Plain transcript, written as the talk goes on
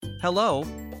Hello.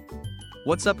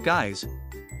 What's up, guys?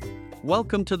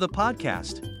 Welcome to the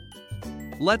podcast.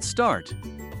 Let's start.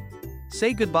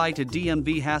 Say goodbye to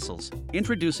DMV hassles,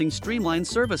 introducing streamlined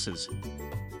services.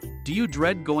 Do you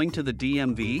dread going to the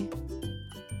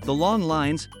DMV? The long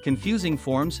lines, confusing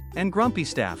forms, and grumpy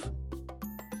staff.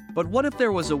 But what if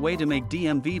there was a way to make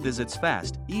DMV visits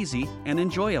fast, easy, and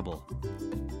enjoyable?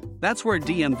 That's where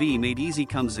DMV Made Easy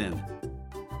comes in.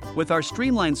 With our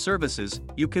streamlined services,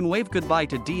 you can wave goodbye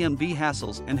to DMV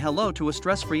hassles and hello to a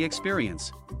stress-free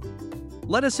experience.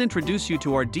 Let us introduce you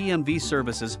to our DMV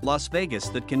Services Las Vegas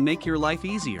that can make your life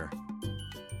easier.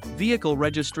 Vehicle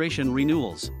registration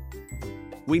renewals.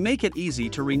 We make it easy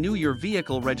to renew your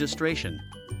vehicle registration.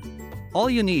 All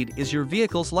you need is your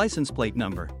vehicle's license plate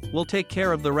number. We'll take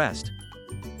care of the rest.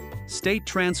 State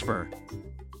transfer.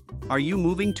 Are you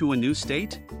moving to a new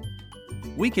state?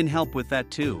 We can help with that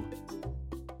too.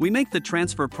 We make the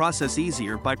transfer process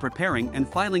easier by preparing and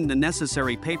filing the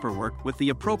necessary paperwork with the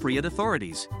appropriate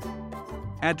authorities.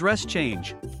 Address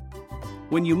change.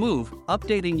 When you move,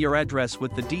 updating your address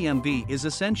with the DMV is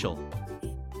essential.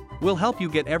 We'll help you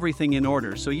get everything in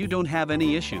order so you don't have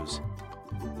any issues.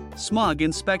 Smog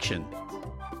inspection.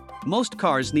 Most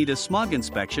cars need a smog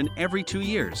inspection every 2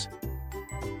 years.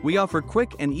 We offer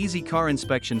quick and easy car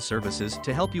inspection services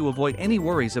to help you avoid any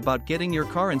worries about getting your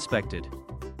car inspected.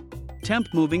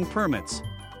 Temp moving permits.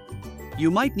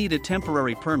 You might need a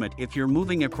temporary permit if you're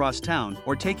moving across town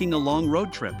or taking a long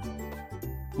road trip.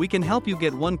 We can help you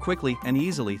get one quickly and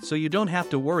easily so you don't have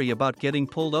to worry about getting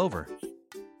pulled over.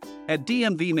 At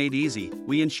DMV Made Easy,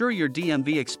 we ensure your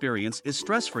DMV experience is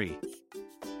stress-free.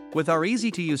 With our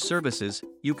easy-to-use services,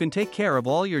 you can take care of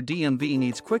all your DMV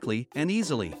needs quickly and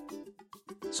easily.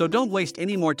 So don't waste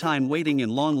any more time waiting in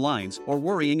long lines or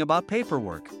worrying about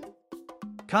paperwork.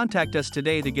 Contact us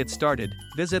today to get started.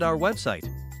 Visit our website,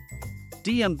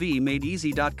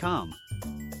 dmvmadeeasy.com.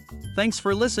 Thanks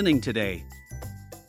for listening today.